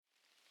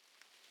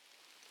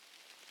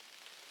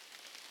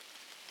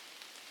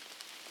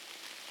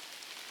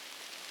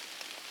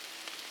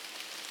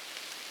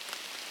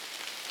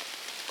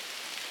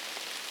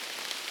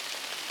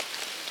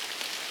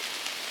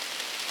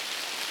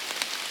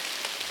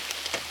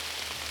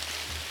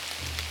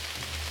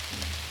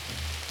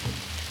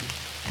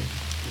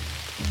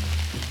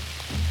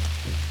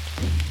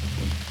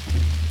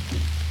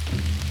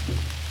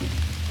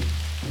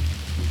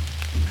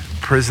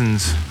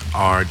prisons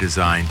are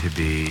designed to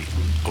be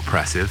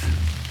oppressive,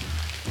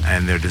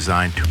 and they're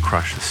designed to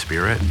crush the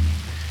spirit.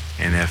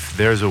 And if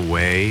there's a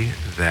way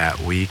that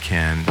we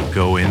can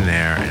go in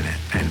there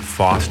and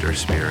foster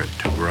spirit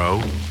to grow,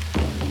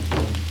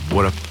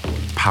 what a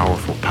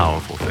powerful,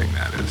 powerful thing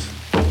that is.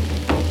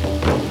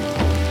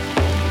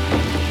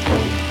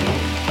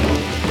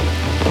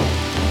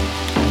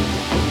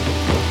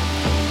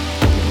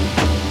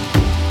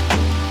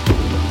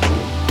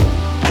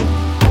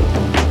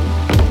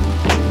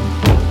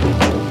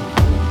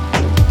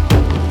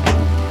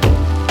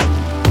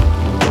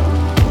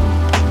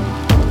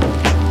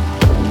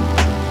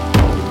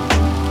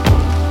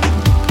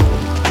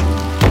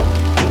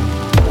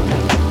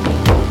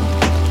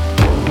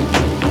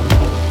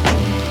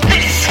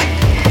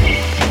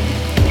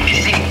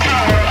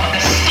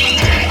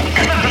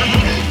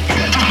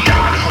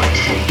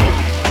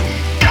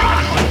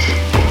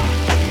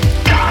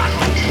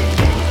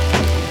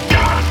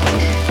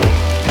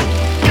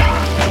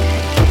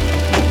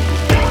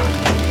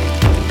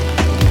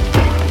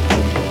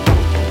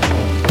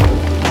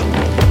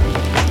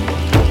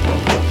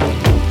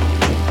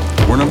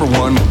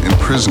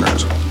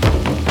 Prisoners.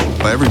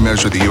 By every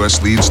measure, the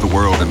U.S. leads the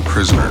world in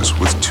prisoners,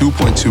 with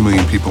 2.2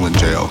 million people in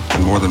jail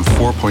and more than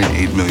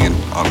 4.8 million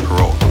on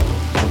parole.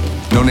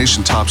 No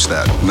nation tops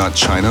that, not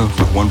China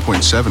with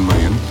 1.7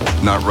 million,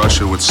 not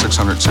Russia with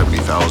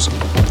 670,000.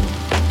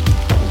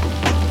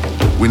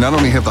 We not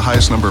only have the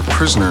highest number of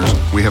prisoners,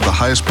 we have the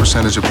highest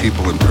percentage of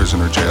people in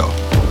prison or jail.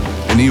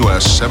 In the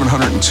U.S.,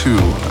 702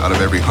 out of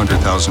every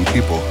 100,000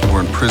 people were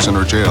in prison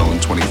or jail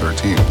in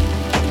 2013.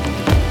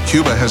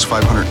 Cuba has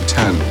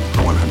 510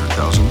 per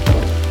 100,000,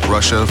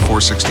 Russia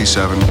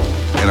 467,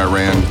 and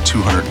Iran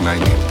 290.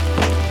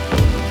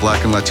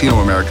 Black and Latino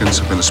Americans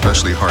have been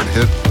especially hard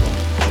hit.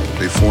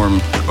 They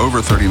form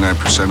over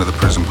 39% of the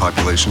prison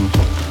population.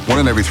 1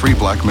 in every 3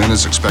 black men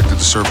is expected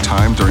to serve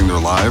time during their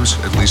lives,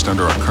 at least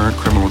under our current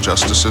criminal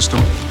justice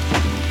system.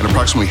 And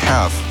approximately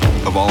half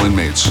of all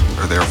inmates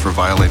are there for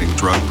violating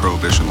drug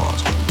prohibition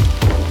laws.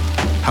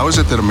 How is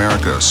it that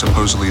America,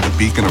 supposedly the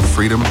beacon of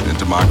freedom and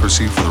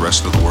democracy for the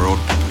rest of the world,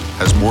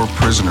 has more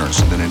prisoners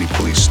than any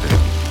police state?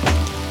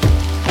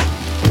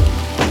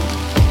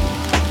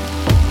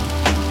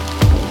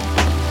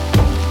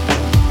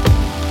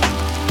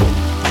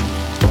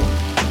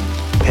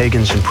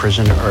 Pagans in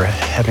prison are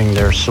having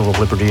their civil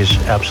liberties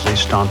absolutely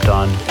stomped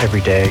on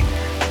every day.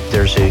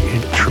 There's a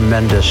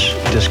tremendous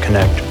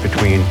disconnect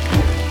between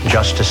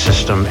justice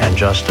system and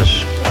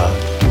justice.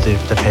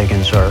 The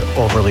pagans are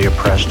overly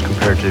oppressed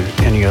compared to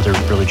any other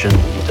religion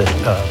that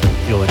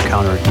you'll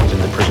encounter within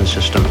the prison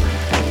system.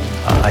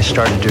 I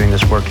started doing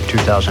this work in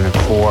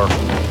 2004,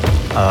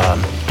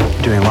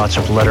 doing lots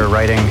of letter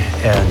writing,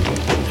 and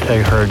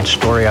I heard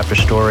story after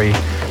story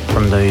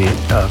from the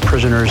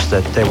prisoners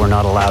that they were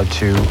not allowed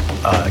to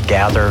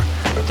gather,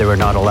 they were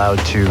not allowed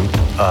to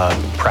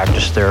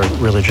practice their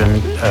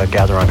religion,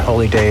 gather on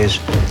holy days,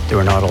 they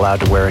were not allowed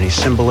to wear any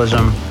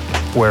symbolism,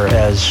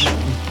 whereas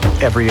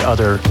every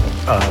other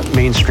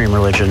mainstream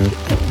religion,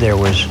 there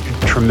was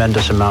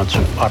tremendous amounts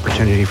of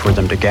opportunity for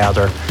them to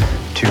gather,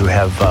 to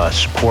have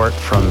support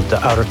from the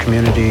outer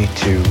community,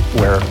 to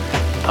wear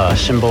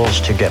symbols,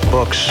 to get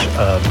books,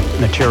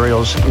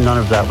 materials. None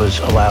of that was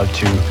allowed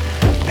to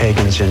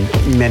pagans in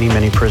many,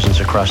 many prisons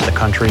across the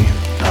country.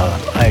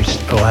 I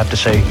will have to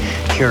say,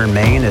 here in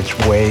Maine, it's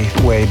way,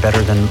 way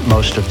better than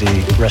most of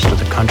the rest of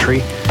the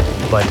country.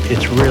 But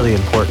it's really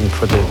important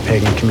for the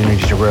pagan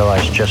community to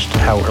realize just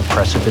how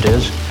oppressive it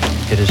is.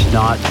 It is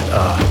not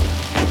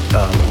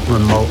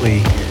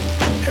remotely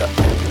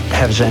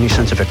has any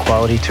sense of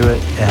equality to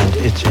it, and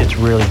it's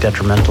really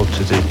detrimental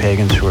to the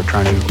pagans who are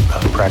trying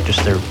to practice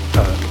their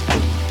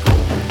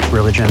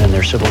religion and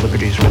their civil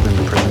liberties within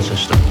the prison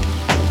system.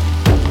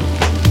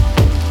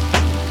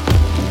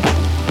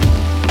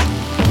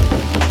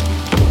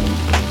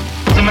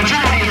 The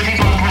majority of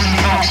people in prison,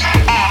 folks,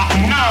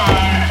 are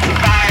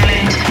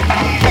non-violent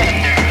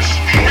offenders.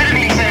 That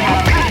means there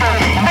are people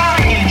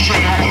rotting in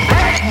jail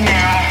right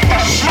now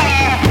for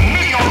small,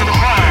 mediocre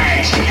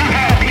crimes. You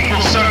have people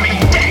serving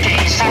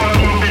decades for a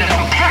little bit of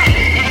a plant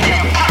in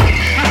their pocket.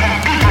 You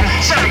have people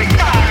serving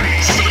 5,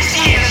 6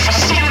 years for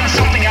stealing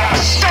something out of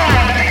a store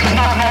that they could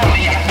not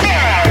normally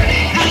afford.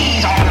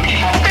 These are the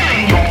people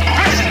filling your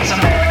prisons,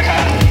 America.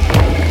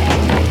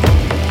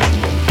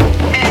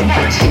 And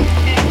what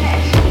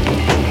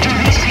do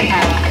these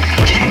people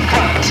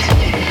confront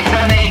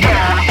when they go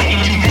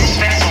into this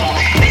vessel,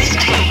 this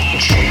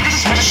cage,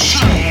 this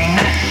machine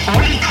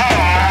we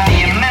call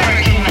the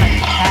American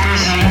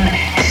prison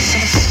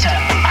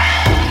system?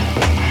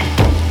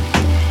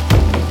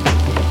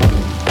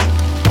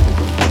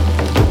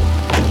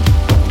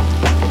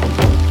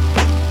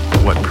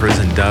 What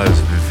prison does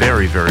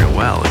very, very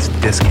well is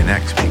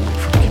disconnects people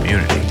from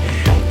community.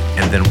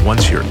 And then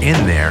once you're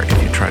in there,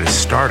 if you try to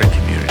start a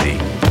community,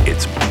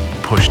 it's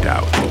pushed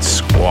out, it's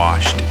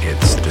squashed,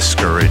 it's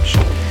discouraged.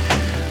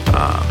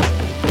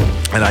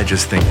 And I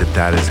just think that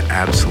that is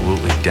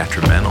absolutely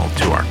detrimental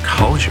to our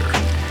culture,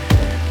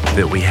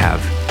 that we have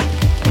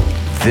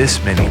this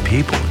many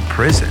people in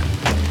prison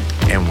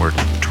and we're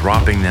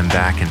dropping them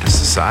back into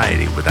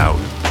society without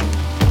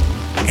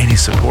any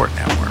support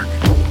network.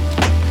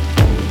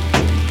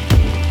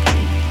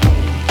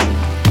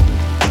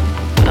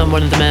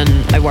 One of the men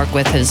I work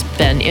with has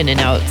been in and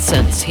out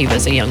since he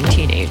was a young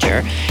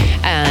teenager.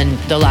 And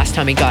the last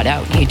time he got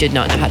out, he did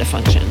not know how to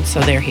function. So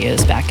there he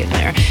is back in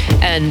there.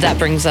 And that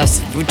brings us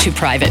to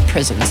private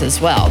prisons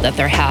as well, that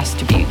there has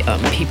to be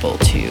people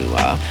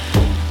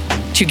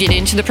to get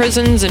into the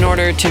prisons in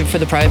order for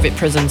the private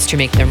prisons to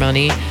make their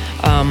money.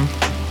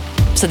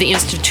 So the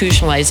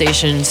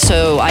institutionalization.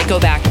 So I go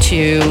back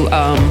to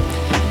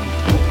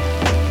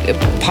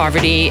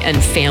poverty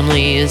and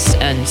families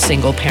and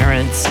single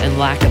parents and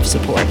lack of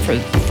support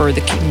for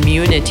the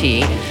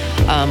community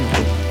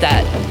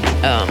that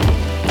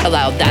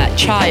allowed that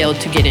child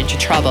to get into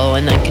trouble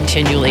and then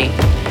continually,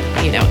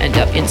 end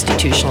up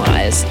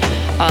institutionalized.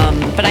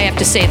 But I have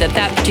to say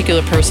that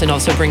particular person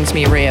also brings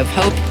me a ray of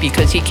hope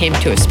because he came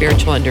to a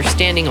spiritual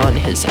understanding on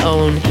his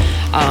own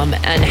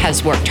and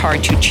has worked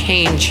hard to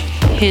change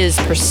his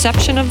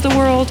perception of the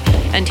world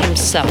and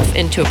himself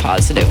into a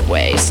positive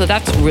way. So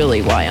that's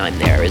really why I'm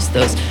there, is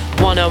those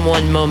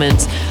one-on-one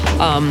moments,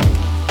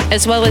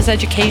 as well as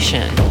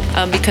education,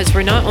 because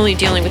we're not only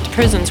dealing with the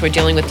prisons, we're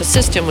dealing with the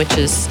system, which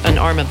is an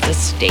arm of the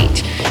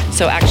state.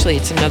 So actually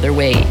it's another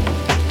way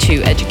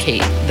to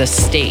educate the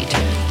state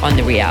on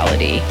the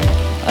reality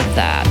of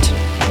that.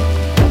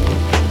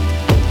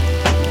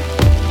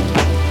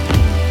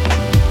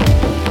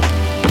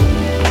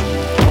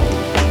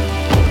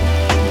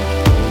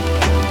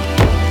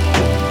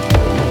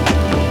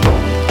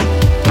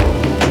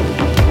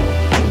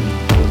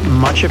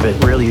 Much of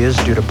it really is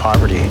due to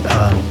poverty.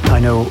 I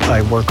know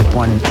I work with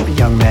one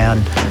young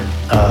man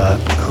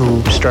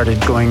who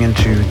started going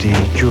into the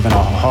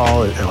juvenile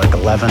hall at like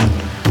 11,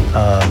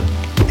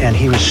 and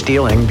he was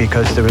stealing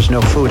because there was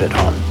no food at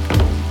home.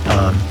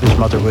 His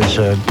mother was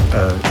an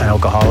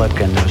alcoholic,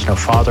 and there was no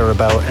father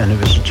about, and it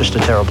was just a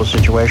terrible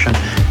situation.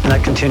 And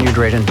that continued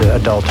right into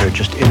adulthood,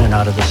 just in and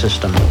out of the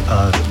system.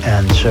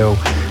 And so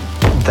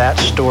that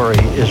story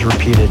is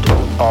repeated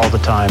all the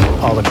time,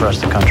 all across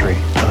the country.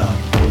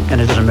 And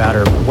it doesn't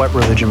matter what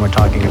religion we're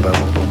talking about.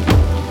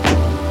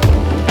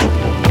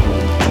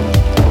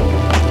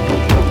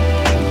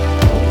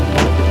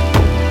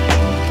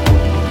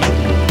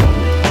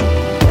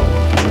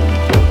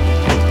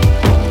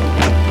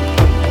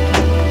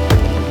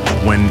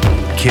 When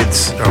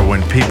kids or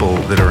when people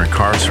that are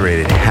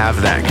incarcerated have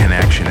that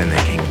connection and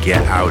they can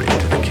get out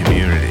into the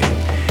community,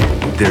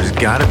 there's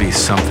got to be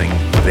something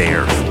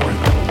there for them.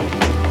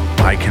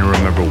 I can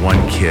remember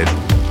one kid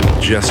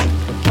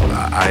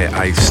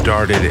I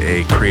started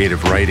a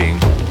creative writing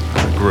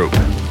group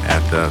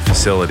at the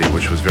facility,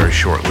 which was very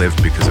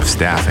short-lived because of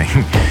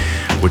staffing,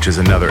 which is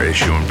another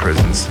issue in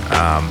prisons.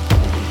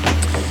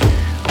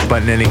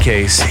 But in any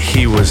case,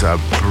 he was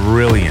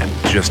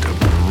just a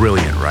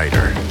brilliant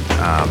writer.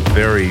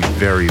 Very,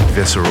 very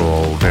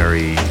visceral,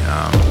 very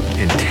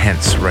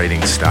intense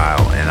writing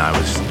style, and I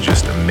was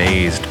just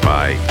amazed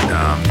by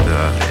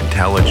the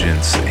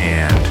intelligence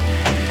and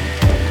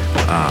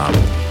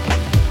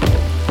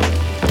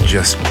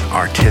just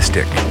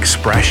artistic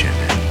expression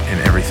in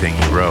everything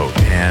he wrote.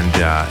 And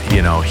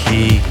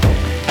he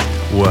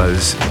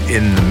was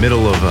in the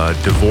middle of a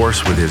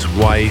divorce with his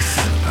wife.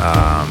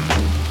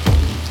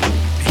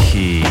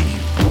 He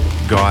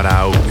got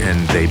out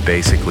and they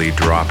basically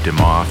dropped him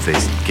off. They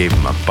gave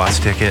him a bus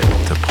ticket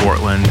to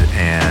Portland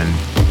and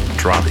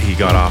he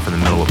got off in the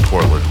middle of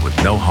Portland with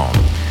no home,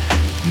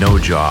 no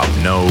job,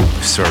 no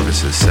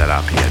services set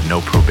up. He had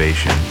no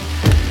probation.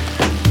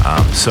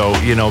 So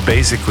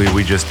basically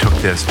we just took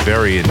this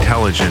very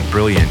intelligent,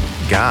 brilliant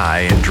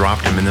guy and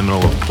dropped him in the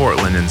middle of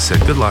Portland and said,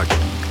 good luck.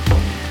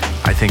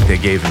 I think they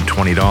gave him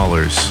 $20.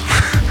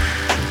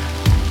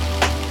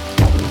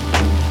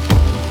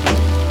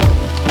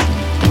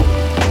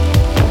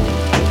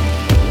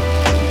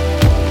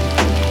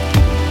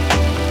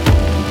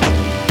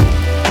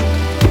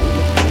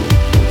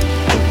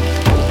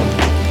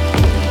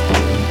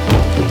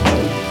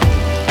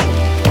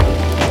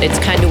 It's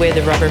kind of where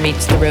the rubber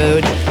meets the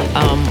road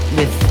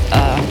with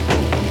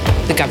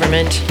the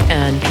government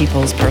and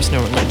people's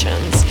personal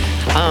religions.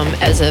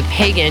 As a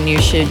pagan,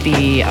 you should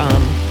be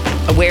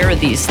aware of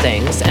these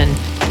things. And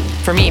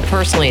for me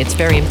personally, it's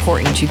very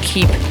important to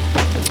keep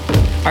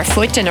our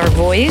foot and our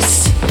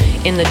voice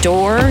in the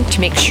door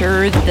to make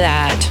sure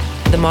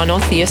that the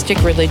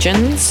monotheistic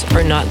religions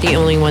are not the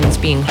only ones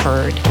being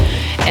heard.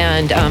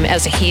 And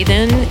as a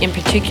heathen in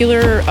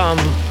particular,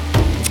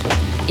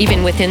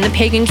 even within the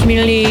pagan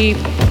community,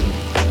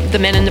 the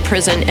men in the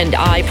prison and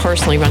I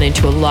personally run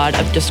into a lot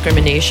of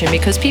discrimination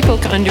because people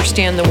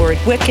understand the word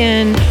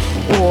Wiccan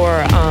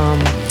or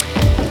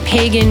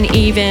pagan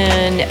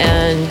even,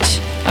 and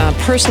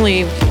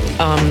personally,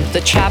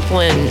 the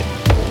chaplain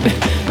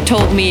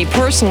told me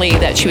personally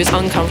that she was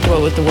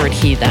uncomfortable with the word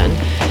heathen,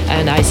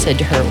 and I said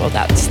to her, well,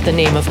 that's the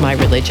name of my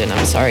religion.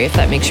 I'm sorry if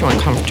that makes you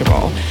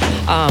uncomfortable.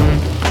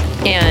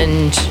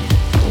 And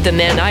the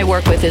men I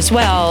work with as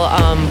well,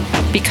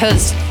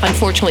 because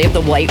unfortunately of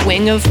the white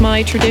wing of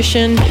my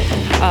tradition,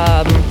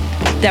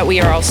 that we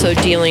are also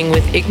dealing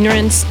with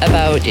ignorance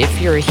about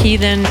if you're a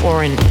heathen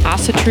or an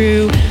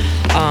asatru,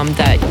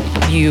 that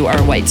you are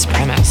a white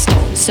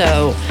supremacist.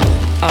 So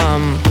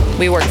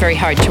we work very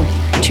hard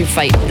to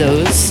fight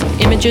those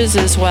images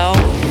as well.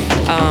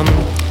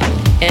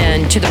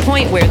 And to the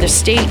point where the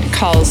state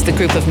calls the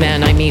group of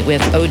men I meet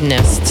with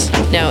Odinists.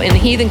 Now, in the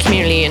heathen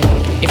community, and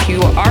if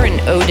you are an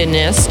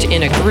Odinist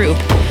in a group,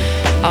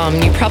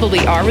 you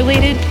probably are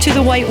related to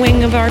the white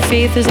wing of our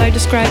faith, as I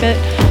describe it.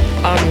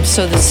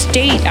 So the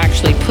state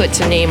actually puts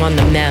a name on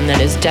the men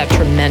that is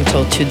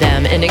detrimental to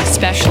them, and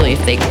especially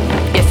if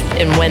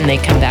and when they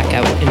come back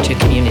out into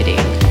community.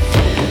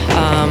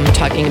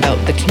 Talking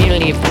about the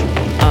community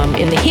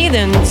in the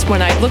heathens,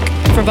 when I look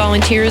for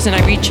volunteers and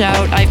I reach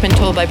out, I've been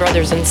told by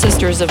brothers and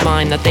sisters of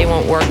mine that they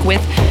won't work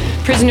with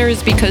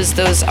prisoners because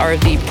those are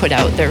the put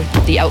out, they're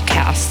the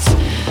outcasts.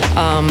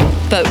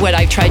 But what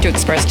I try to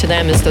express to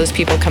them is those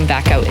people come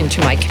back out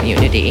into my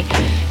community,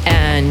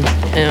 and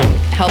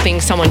helping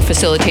someone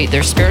facilitate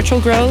their spiritual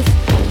growth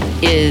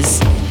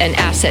is an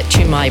asset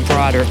to my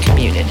broader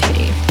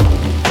community.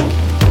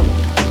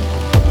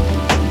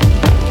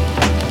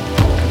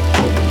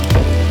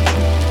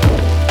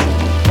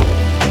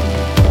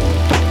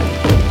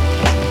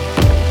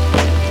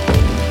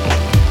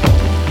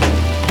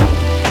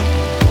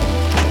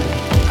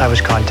 I was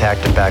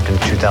contacted back in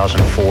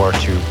 2004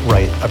 to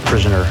write a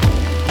prisoner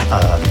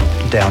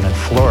down in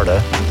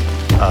Florida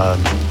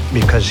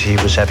because he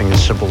was having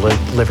his civil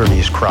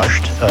liberties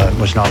crushed,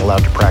 was not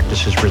allowed to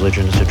practice his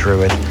religion as a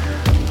Druid.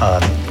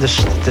 This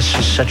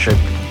is such a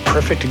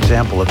perfect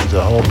example of the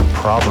whole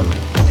problem.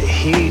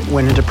 He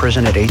went into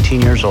prison at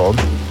 18 years old.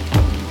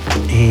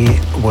 He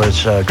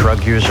was a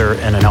drug user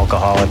and an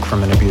alcoholic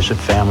from an abusive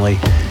family,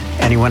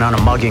 and he went on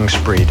a mugging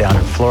spree down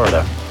in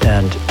Florida,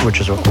 which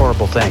is a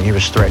horrible thing. He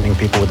was threatening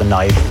people with a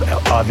knife,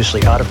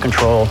 obviously out of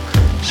control,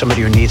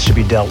 somebody who needs to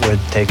be dealt with,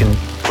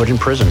 put in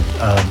prison,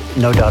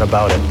 no doubt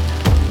about it.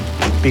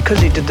 Because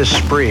he did this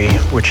spree,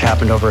 which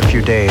happened over a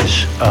few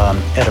days,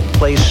 at a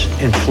place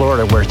in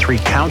Florida where 3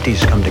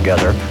 counties come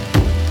together,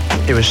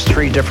 it was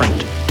 3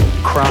 different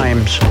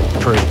crimes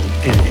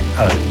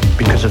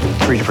because of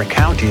 3 different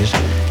counties,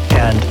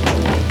 and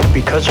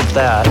because of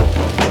that,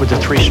 with the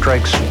 3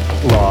 strikes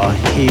law,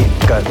 he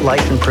got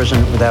life in prison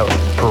without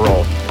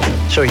parole.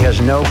 So he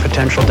has no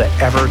potential to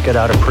ever get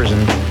out of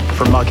prison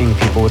for mugging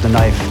people with a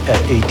knife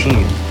at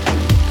 18.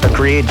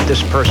 Agreed,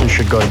 this person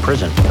should go to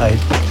prison.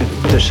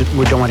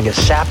 We don't want to get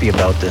sappy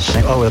about this,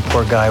 saying, oh, the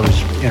poor guy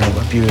was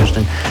abused,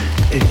 and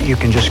you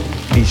can just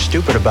be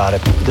stupid about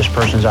it. This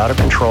person's out of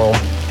control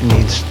and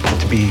needs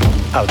to be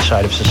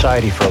outside of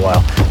society for a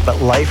while.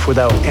 But life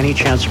without any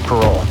chance of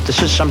parole.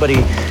 This is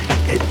somebody,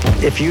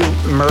 if you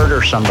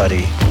murder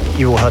somebody,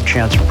 you will have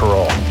chance of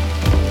parole.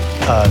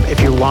 If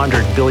you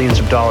laundered billions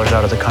of dollars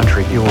out of the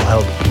country, you will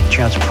have a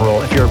chance of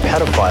parole. If you're a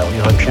pedophile,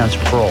 you'll have a chance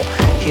of parole.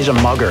 He's a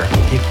mugger.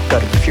 He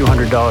got a few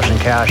 $100s in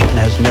cash and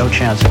has no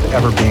chance of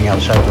ever being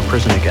outside of a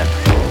prison again.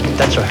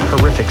 That's a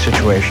horrific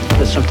situation.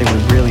 That's something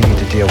we really need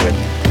to deal with.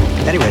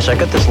 Anyways, I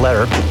got this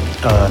letter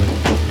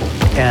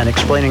and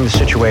explaining the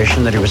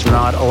situation, that he was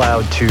not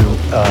allowed to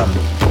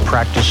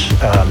practice.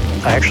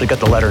 I actually got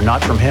the letter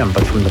not from him,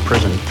 but from the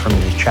prison, from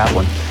the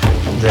chaplain,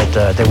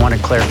 that they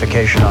wanted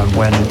clarification on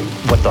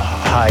what the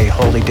high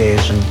holy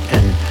days in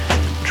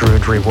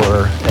Druidry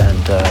were,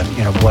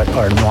 and what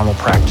are normal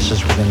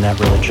practices within that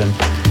religion.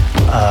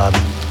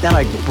 Then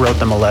I wrote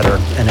them a letter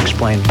and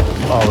explained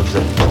all of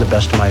it to the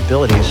best of my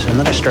abilities, and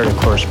then I started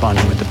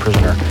corresponding with the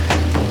prisoner.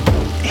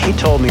 He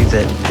told me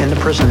that in the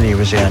prison that he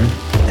was in,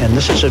 and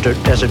this is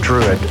as a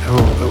Druid, who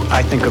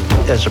I think of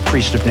as a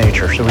priest of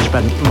nature, so we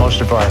spent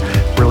most of our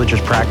religious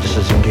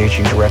practices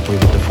engaging directly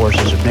with the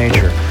forces of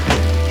nature.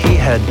 He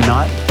had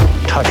not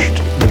touched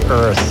the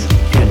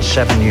earth in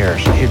 7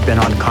 years. He'd been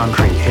on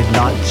concrete. He had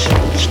not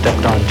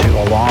stepped onto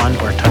a lawn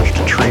or touched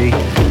a tree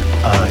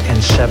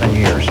in 7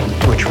 years,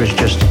 which was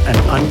just an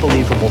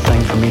unbelievable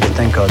thing for me to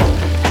think of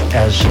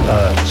as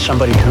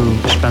somebody who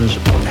spends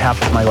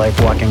half of my life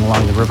walking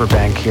along the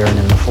riverbank here and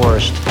in the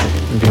forest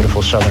in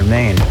beautiful southern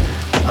Maine.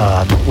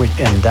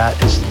 And that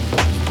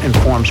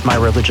informs my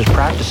religious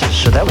practices.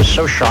 So that was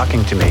so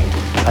shocking to me.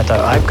 I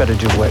thought, I've got to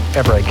do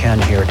whatever I can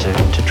here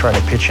to try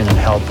to pitch in and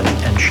help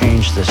and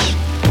change this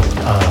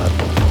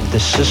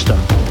system.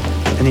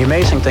 And the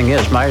amazing thing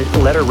is, my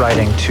letter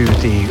writing to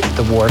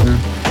the warden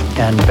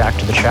and back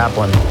to the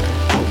chaplain,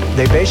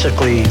 they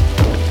basically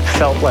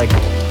felt like,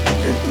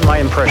 my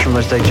impression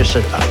was they just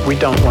said, we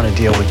don't want to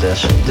deal with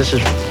this. This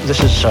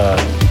is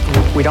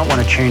we don't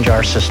want to change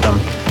our system.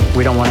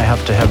 We don't want to have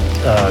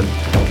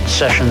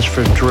sessions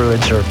for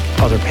Druids or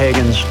other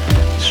pagans.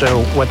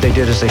 So what they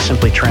did is they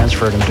simply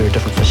transferred him to a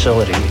different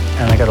facility.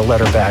 And I got a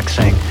letter back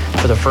saying,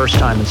 for the first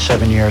time in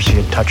 7 years,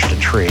 he had touched a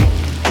tree,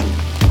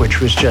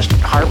 which was just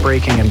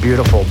heartbreaking and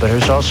beautiful. But it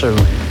was also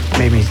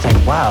made me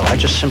think, wow, I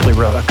just simply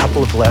wrote a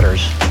couple of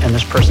letters, and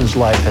this person's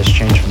life has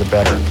changed for the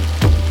better.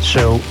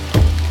 So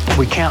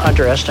we can't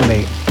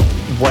underestimate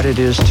what it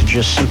is to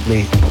just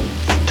simply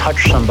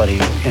touch somebody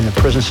in the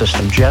prison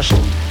system.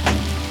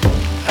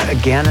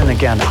 again and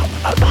again,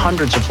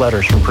 hundreds of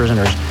letters from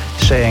prisoners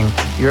saying,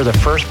 you're the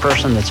first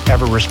person that's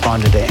ever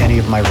responded to any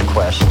of my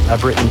requests.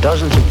 I've written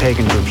dozens of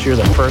pagan groups. You're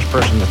the first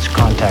person that's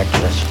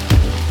contacted us.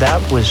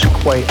 That was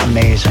quite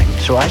amazing.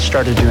 So I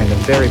started doing the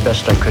very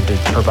best I could to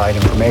provide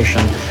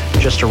information,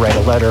 just to write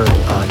a letter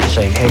to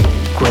say, hey,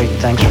 great,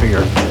 thanks for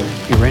your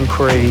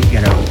inquiry.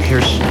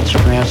 Here's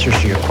some answers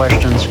to your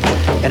questions.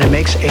 And it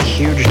makes a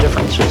huge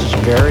difference. It's a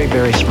very,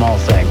 very small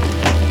thing.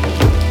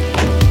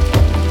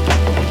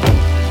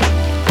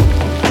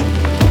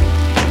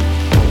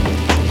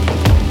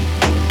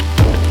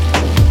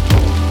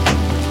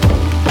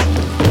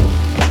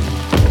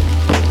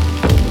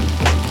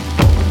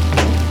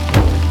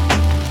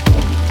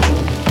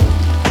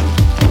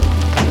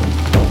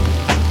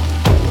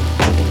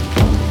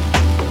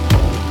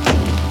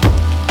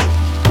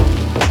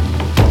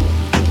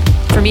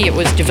 For me, it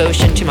was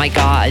devotion to my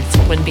gods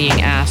when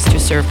being asked to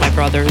serve my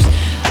brothers,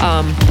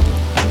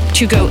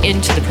 to go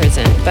into the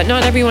prison. But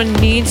not everyone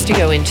needs to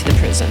go into the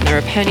prison. There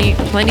are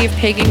plenty of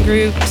pagan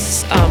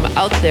groups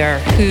out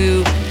there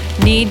who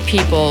need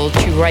people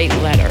to write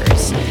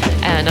letters.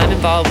 And I'm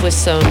involved with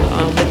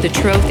with the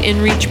Troth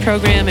InReach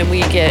program, and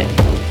we get,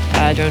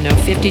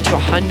 50 to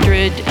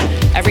 100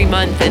 every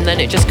month, and then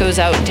it just goes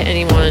out to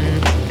anyone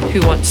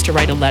who wants to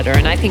write a letter.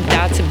 And I think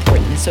that's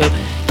important. So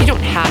you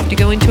don't have to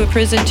go into a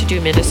prison to do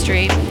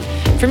ministry.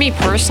 For me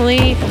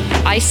personally,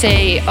 I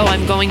say,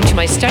 I'm going to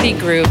my study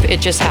group. It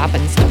just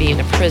happens to be in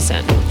a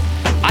prison.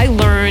 I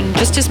learn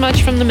just as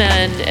much from the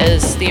men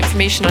as the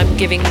information I'm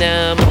giving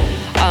them,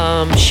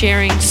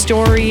 sharing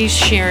stories,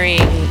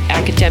 sharing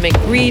academic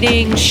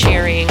reading,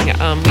 sharing.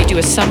 We do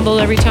a Sumble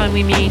every time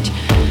we meet.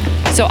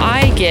 So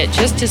I get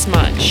just as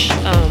much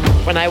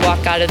when I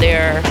walk out of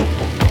there.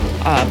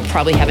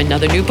 Probably have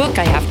another new book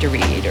I have to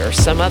read, or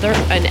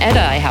an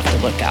edda I have to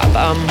look up.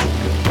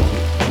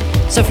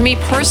 So for me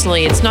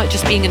personally, it's not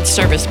just being in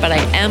service, but I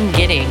am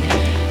getting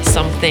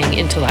something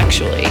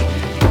intellectually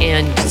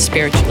and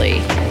spiritually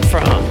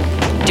from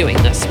doing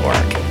this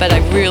work. But I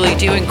really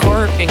do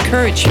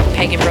encourage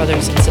pagan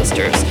brothers and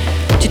sisters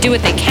to do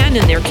what they can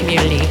in their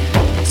community.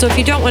 So if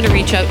you don't want to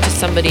reach out to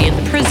somebody in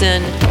the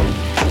prison,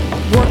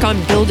 work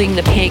on building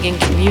the pagan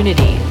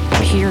community,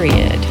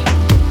 period.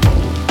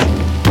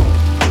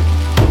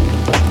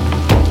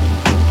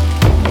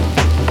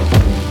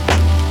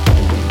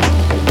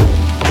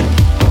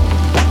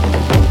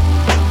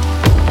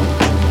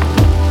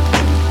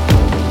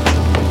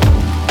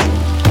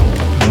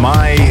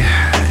 My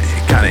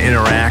kind of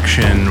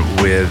interaction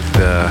with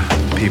the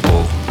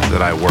people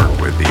that I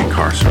work with, the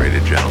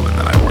incarcerated gentlemen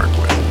that I work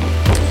with,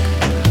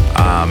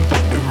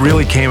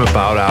 really came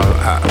about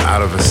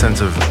out of a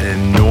sense of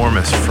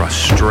enormous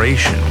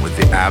frustration with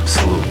the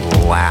absolute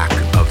lack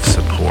of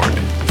support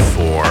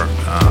for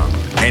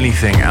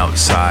anything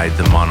outside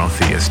the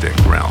monotheistic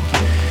realm.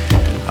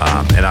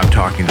 And I'm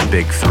talking the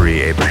big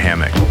three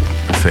Abrahamic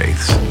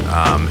faiths.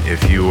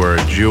 If you were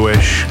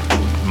Jewish,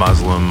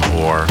 Muslim,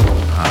 or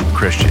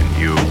Christian,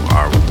 you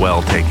are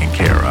well taken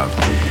care of.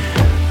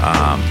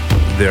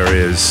 There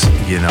is,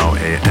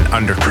 an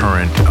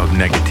undercurrent of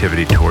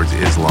negativity towards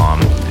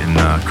Islam in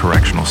the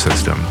correctional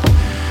system,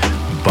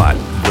 but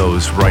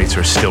those rights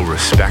are still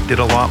respected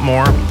a lot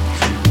more.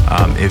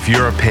 If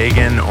you're a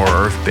pagan or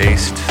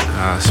earth-based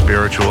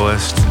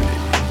spiritualist,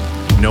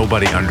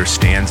 nobody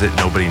understands it,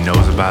 nobody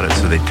knows about it,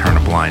 so they turn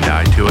a blind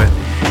eye to it.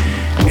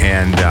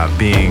 And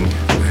being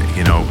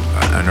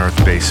an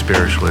earth-based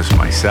spiritualist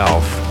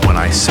myself, when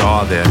I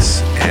saw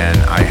this and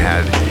I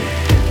had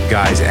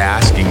guys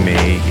asking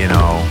me,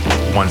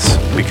 once,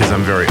 because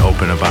I'm very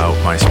open about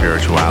my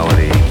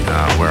spirituality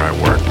where I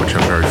work, which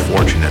I'm very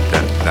fortunate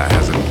that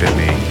hasn't bit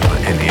me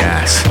in the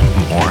ass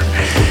more.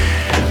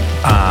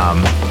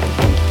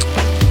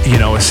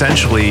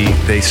 Essentially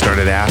they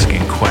started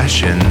asking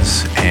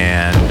questions,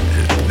 and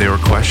they were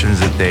questions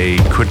that they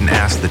couldn't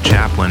ask the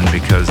chaplain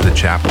because the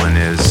chaplain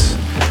is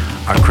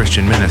a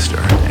Christian minister,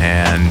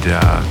 and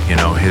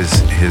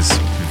his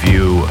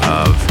view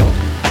of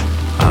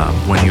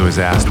when he was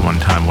asked one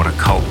time what a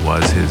cult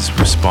was, his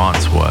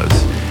response was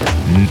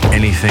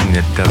anything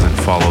that doesn't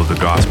follow the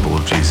gospel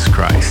of Jesus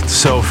Christ.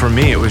 So for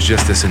me, it was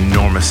just this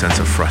enormous sense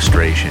of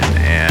frustration,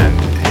 and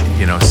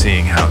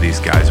seeing how these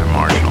guys are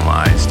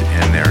marginalized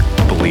and their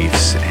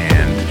beliefs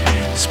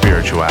and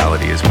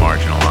spirituality is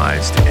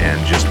marginalized,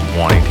 and just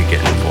wanting to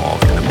get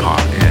involved in a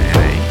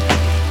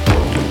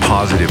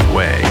positive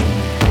way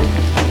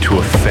to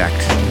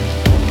affect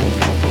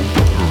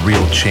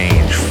real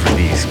change for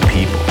these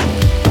people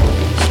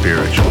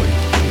spiritually.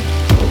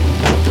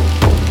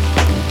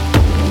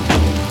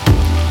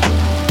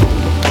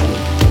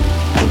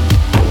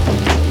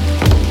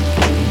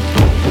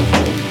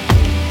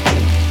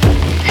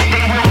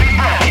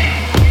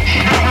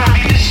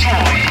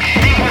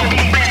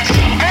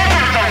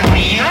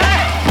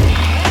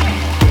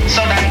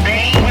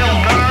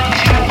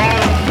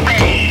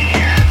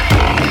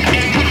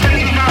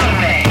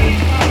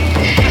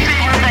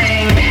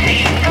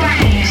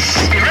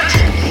 Spirit,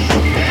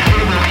 they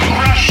will be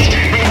crushed,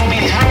 they will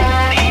be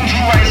thrown into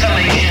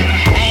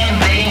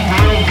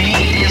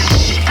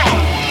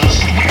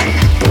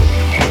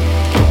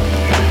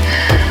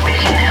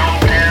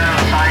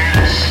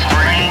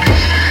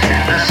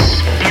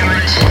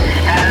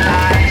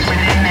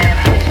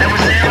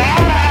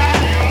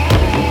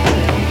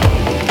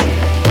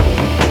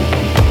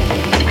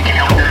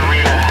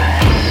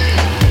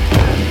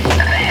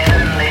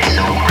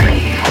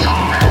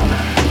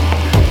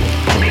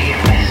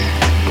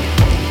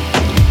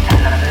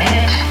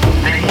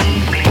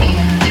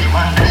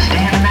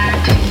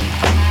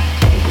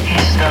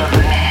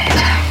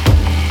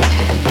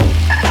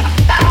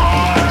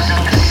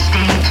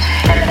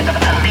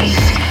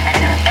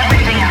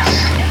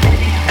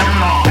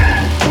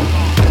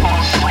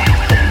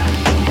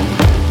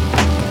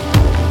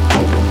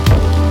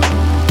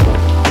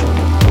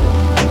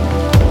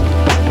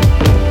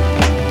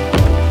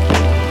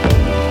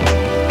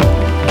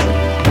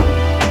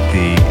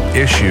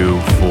issue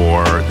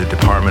for the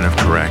Department of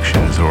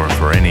Corrections or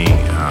for any,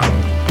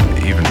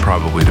 even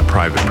probably the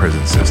private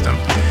prison system,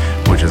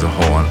 which is a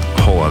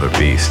whole other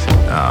beast,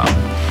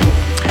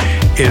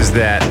 is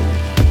that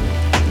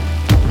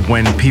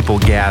when people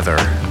gather,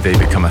 they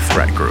become a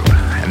threat group,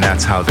 and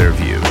that's how they're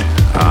viewed.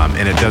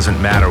 And it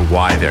doesn't matter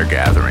why they're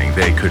gathering.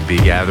 They could be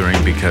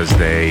gathering because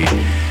they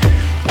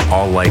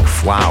all like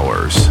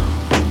flowers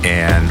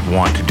and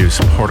want to do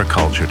some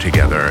horticulture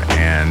together,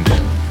 and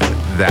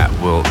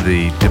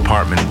the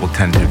department will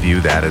tend to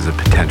view that as a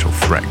potential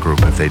threat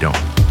group if they don't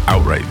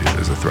outright view it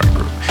as a threat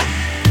group.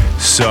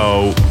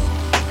 So,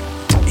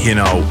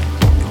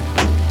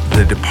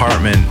 the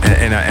department,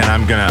 and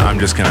I'm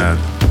just gonna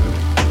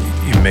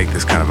make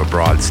this kind of a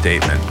broad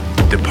statement.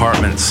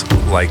 Departments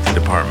like the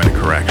Department of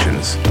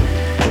Corrections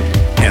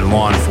and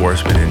law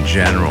enforcement in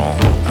general,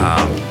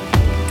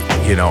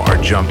 are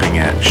jumping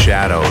at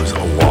shadows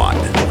a lot.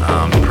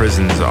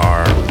 Prisons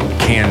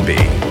can be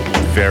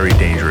very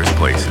dangerous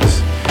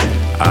places.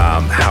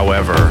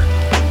 However,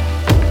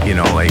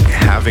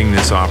 having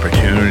this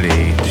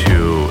opportunity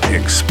to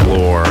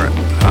explore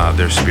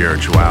their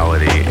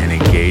spirituality and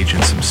engage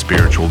in some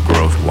spiritual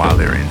growth while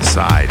they're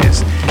inside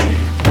is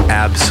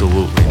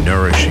absolutely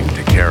nourishing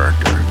to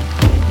character.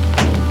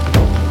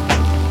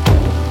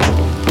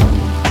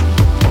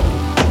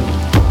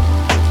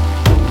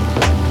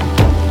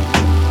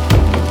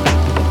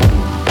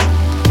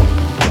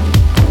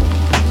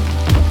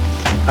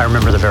 I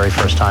remember the very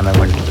first time I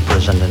went into the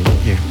prison,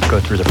 and you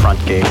go through the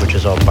front gate, which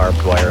is all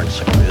barbed wire, and it's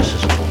like, this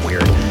is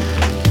weird.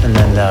 And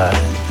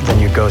then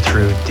you go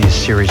through these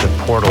series of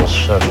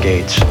portals of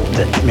gates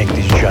that make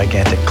these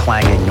gigantic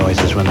clanging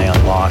noises when they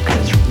unlock.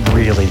 It's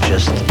really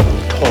just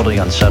totally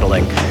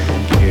unsettling.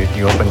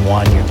 You open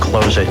one, you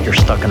close it, you're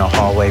stuck in a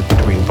hallway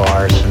between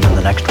bars, and then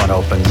the next one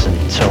opens,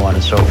 and so on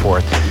and so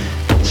forth.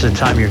 So the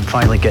time you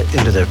finally get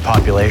into the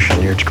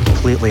population, you're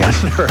completely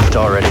unnerved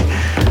already.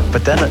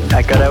 But then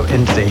I got out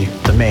into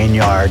the main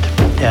yard,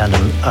 and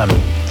I'm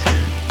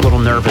a little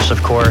nervous,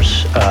 of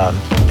course,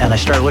 and I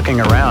started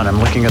looking around. I'm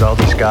looking at all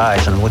these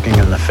guys, and I'm looking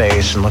in the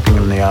face and looking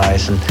in the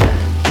eyes, and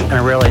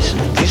I realized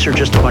these are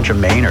just a bunch of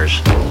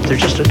Mainers.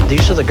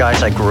 These are the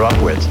guys I grew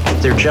up with.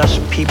 They're just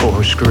people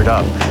who screwed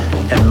up,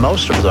 and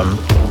most of them,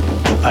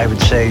 I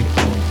would say,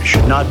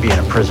 should not be in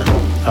a prison.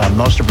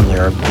 Most of them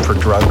there for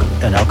drug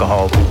and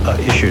alcohol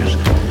issues.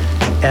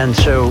 And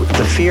so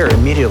the fear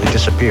immediately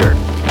disappeared.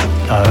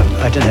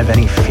 I didn't have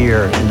any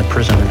fear in the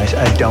prison, and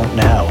I don't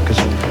now, because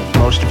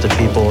most of the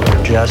people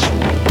are just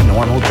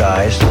normal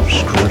guys that are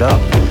screwed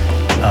up.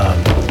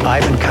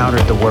 I've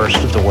encountered the worst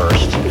of the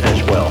worst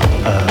as well.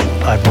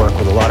 I've worked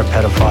with a lot of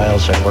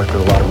pedophiles. I've worked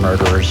with a lot of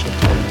murderers.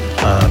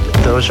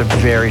 Those are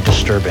very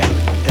disturbing.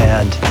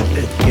 And,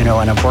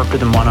 and I've worked with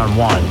them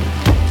one-on-one.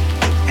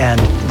 And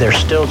they're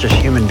still just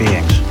human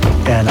beings.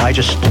 And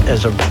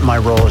my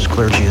role as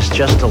clergy is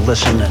just to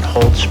listen and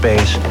hold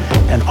space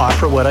and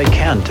offer what I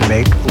can to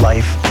make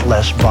life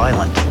less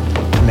violent,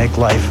 to make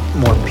life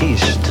more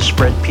peace, to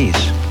spread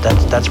peace.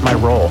 That's my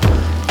role.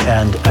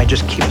 And I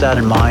just keep that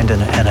in mind,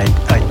 and I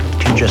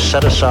can just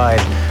set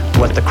aside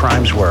what the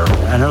crimes were.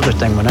 Another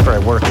thing, whenever I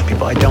work with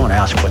people, I don't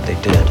ask what they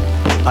did.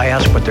 I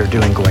ask what they're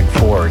doing going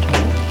forward.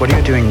 What are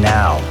you doing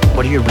now?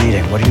 What are you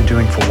reading? What are you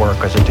doing for work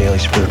as a daily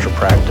spiritual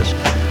practice?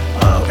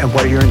 And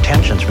what are your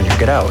intentions when you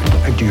get out?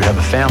 Do you have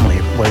a family?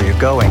 Where are you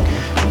going?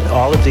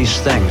 All of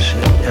these things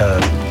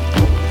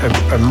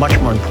are much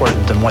more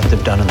important than what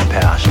they've done in the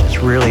past. It's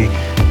really,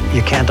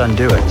 you can't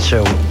undo it.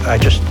 So I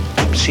just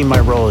see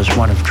my role as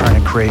one of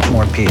trying to create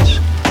more peace.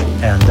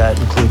 And that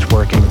includes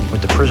working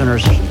with the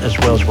prisoners as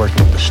well as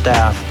working with the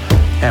staff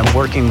and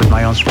working with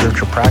my own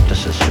spiritual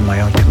practices in my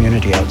own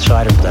community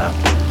outside of that.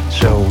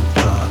 So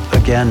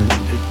again,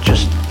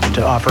 just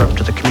to offer up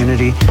to the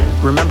community,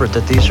 remember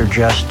that these are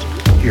just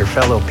your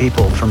fellow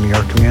people from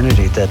your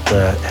community that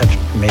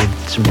have made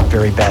some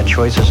very bad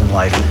choices in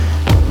life,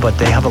 but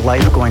they have a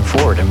life going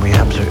forward, and we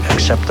have to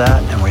accept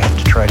that, and we have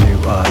to try to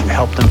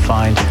help them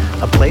find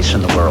a place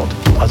in the world.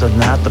 Other than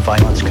that, the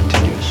violence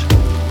continues.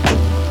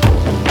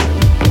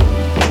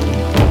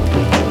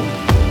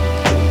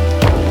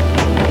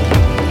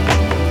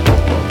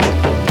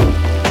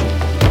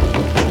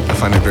 I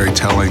find it very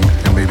telling,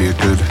 and maybe a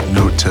good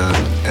note to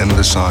end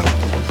this on,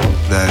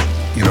 that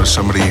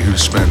somebody who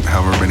spent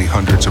however many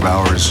hundreds of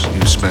hours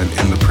you spent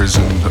in the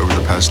prison over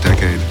the past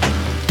decade,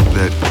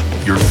 that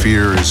your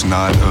fear is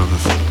not of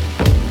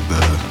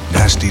the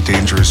nasty,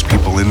 dangerous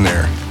people in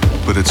there,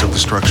 but it's of the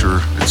structure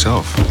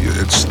itself.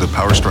 It's the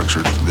power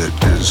structure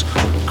that is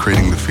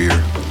creating the fear.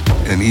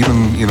 And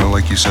even,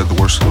 like you said, the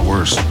worst of the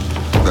worst,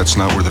 that's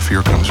not where the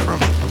fear comes from.